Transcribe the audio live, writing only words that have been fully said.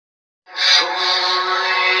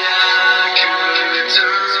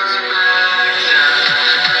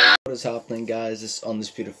guys, it's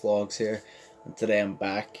Undisputed Vlogs here, and today I'm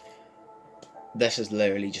back. This is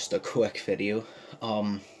literally just a quick video.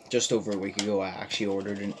 Just over a week ago I actually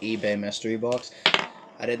ordered an eBay mystery box.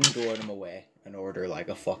 I didn't go out of my way and order like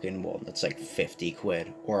a fucking one that's like 50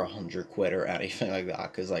 quid or 100 quid or anything like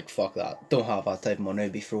that, because like fuck that, don't have that type of money to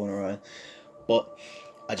be throwing around. But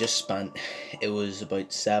I just spent, it was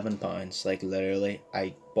about £7, like literally.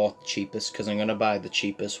 I bought the cheapest because I'm going to buy the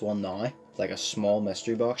cheapest one now, like a small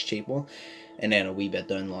mystery box, cheap one, and then a wee bit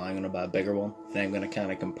down the line I'm going to buy a bigger one, and I'm going to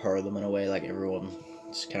kind of compare them in a way like everyone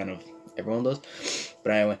does.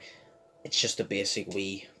 But anyway, it's just a basic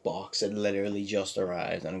wee box. It literally just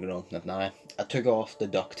arrived and I'm going to open it now. I took off the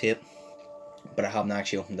duct tape, but I haven't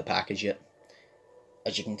actually opened the package yet,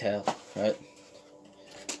 as you can tell, right?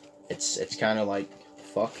 It's kind of like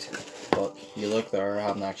fucked, but you look there, I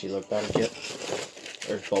haven't actually looked at it yet.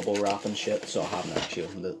 There's bubble wrap and shit, so I haven't actually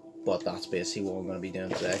opened it, but that's basically what I'm going to be doing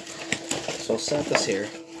today. So I'll set this here.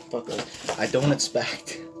 Fuck it. I don't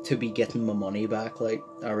expect to be getting my money back. Like,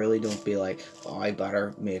 I really don't be like, oh, I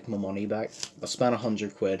better make my money back. I spent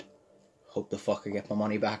 100 quid. Hope the fuck I get my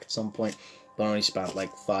money back at some point. But I only spent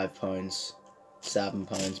like £5,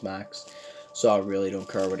 £7 max. So I really don't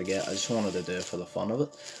care what I get. I just wanted to do it for the fun of it.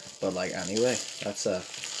 But like, anyway, let's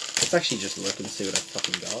actually just look and see what I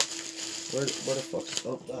fucking got. Where the fuck's,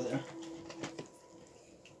 oh, there.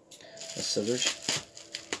 The scissors.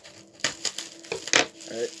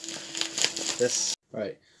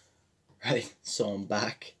 Right, so I'm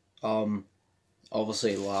back.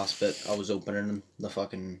 Obviously the last bit I was opening the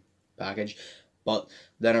fucking package, but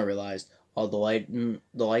then I realized, oh, the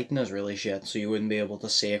lighting is really shit, so you wouldn't be able to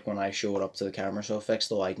see it when I show it up to the camera, so I fixed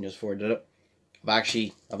the lighting just before I did it.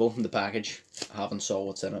 I've opened the package. I haven't saw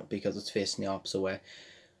what's in it because it's facing the opposite way,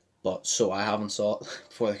 but so I haven't saw it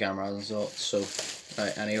before the camera hasn't saw it. So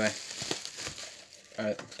right, anyway,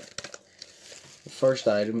 alright, the first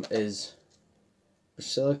item is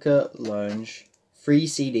Basilica Lounge, 3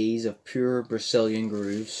 CDs of pure Brazilian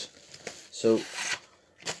grooves. So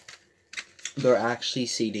they're actually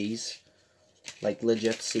CDs, like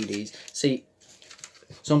legit CDs. See,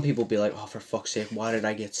 some people be like, oh, for fuck's sake, why did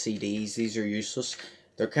I get CDs? These are useless.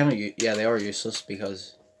 They're kind of, yeah, they are useless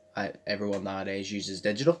because everyone nowadays uses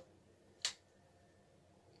digital.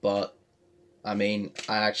 But, I mean,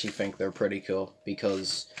 I actually think they're pretty cool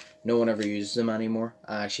because no one ever uses them anymore.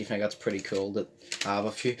 I actually think that's pretty cool that I have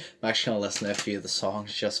a few. I'm actually going to listen to a few of the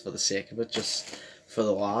songs just for the sake of it, just for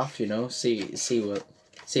the laugh, you know, see if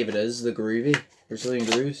it is the groovy Brazilian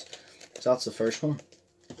grooves. So that's the first one.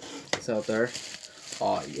 It's out there.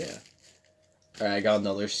 Oh yeah. Alright, I got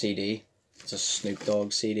another CD. It's a Snoop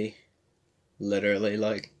Dogg CD. Literally,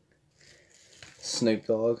 like, Snoop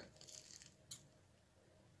Dogg.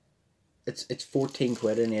 It's 14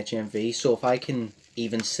 quid in HMV, so if I can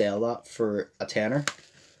even sell that for a tenner,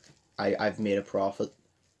 I've made a profit.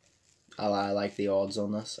 I like the odds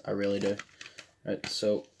on this, I really do. Right,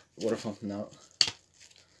 so what if I'm out?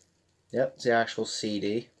 Yep, it's the actual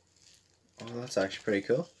CD. Oh, that's actually pretty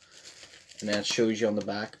cool. And then it shows you on the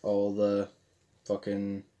back all the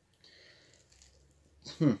fucking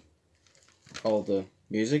all the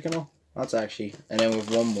music and all. That's actually, and then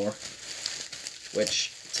with one more,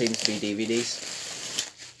 which seems to be DVDs.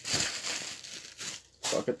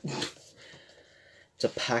 Fuck it. It's a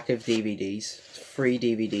pack of DVDs. 3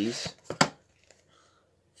 DVDs.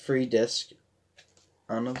 3 disc.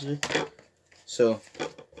 Honestly. So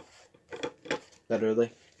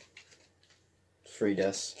literally 3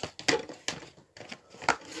 discs.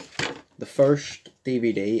 The first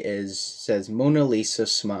DVD says Mona Lisa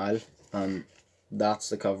Smile, and that's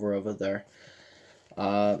the cover of it there.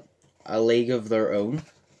 A League of Their Own,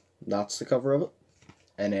 that's the cover of it.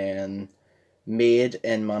 And then Made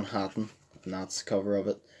in Manhattan, and that's the cover of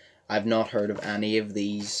it. I've not heard of any of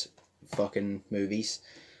these fucking movies.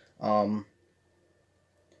 A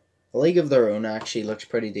League of Their Own actually looks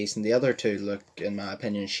pretty decent. The other two look, in my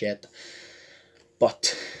opinion, shit.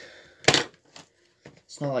 But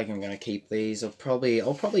it's not like I'm gonna keep these. I'll probably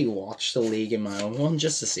watch the League in my own one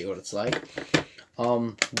just to see what it's like.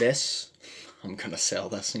 This, I'm gonna sell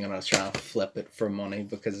this. I'm gonna try and flip it for money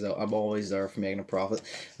because I'm always there for making a profit.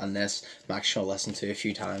 And this, I'm actually gonna listen to a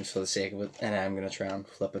few times for the sake of it, and I'm gonna try and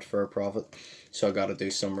flip it for a profit. So I gotta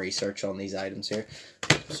do some research on these items here.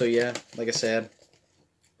 So yeah, like I said,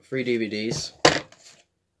 3 DVDs,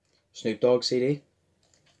 Snoop Dogg CD,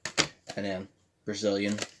 and then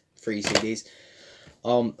Brazilian 3 CDs.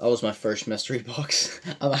 That was my first mystery box.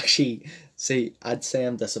 I'm actually, see, I'd say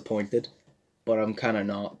I'm disappointed, but I'm kind of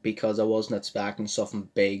not, because I wasn't expecting something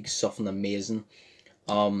big, something amazing.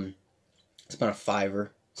 I spent a £5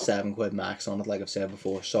 £7 max on it, like I've said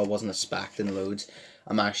before, so I wasn't expecting loads.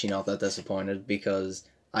 I'm actually not that disappointed because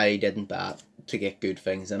I didn't buy it to get good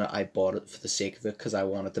things in it. I bought it for the sake of it because I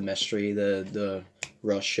wanted the mystery, the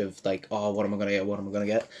rush of like, oh, what am I gonna get? What am I gonna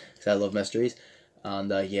get? Because I love mysteries.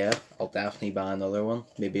 And yeah, I'll definitely buy another one,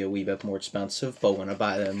 maybe a wee bit more expensive. But when I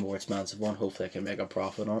buy the more expensive one, hopefully I can make a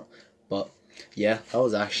profit on it. But yeah, that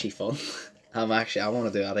was actually fun. I want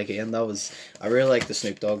to do that again. I really like the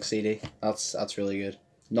Snoop Dogg CD. That's really good.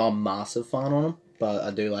 Not a massive fan on him, but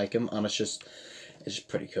I do like him, and it's just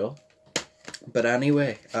pretty cool. But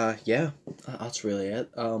anyway, yeah, that's really it.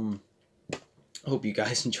 Hope you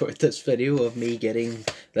guys enjoyed this video of me getting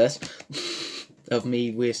this, of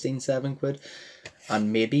me wasting £7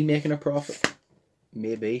 and maybe making a profit.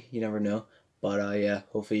 Maybe, you never know. But yeah,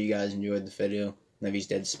 hopefully you guys enjoyed the video. And if you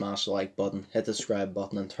did, smash the like button, hit the subscribe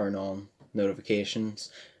button, and turn on notifications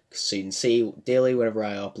so you can see daily whenever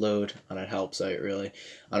I upload, and it helps out really.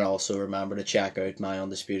 And also remember to check out my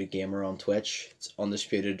Undisputed Gamer on Twitch. It's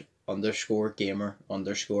undisputed_gamer_,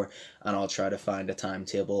 and I'll try to find a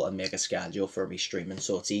timetable and make a schedule for me streaming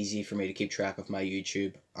so it's easy for me to keep track of my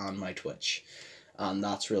YouTube and my Twitch. And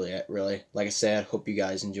that's really it, really. Like I said, hope you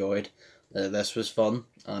guys enjoyed. This was fun,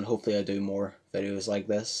 and hopefully I do more videos like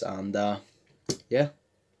this. And yeah,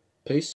 peace.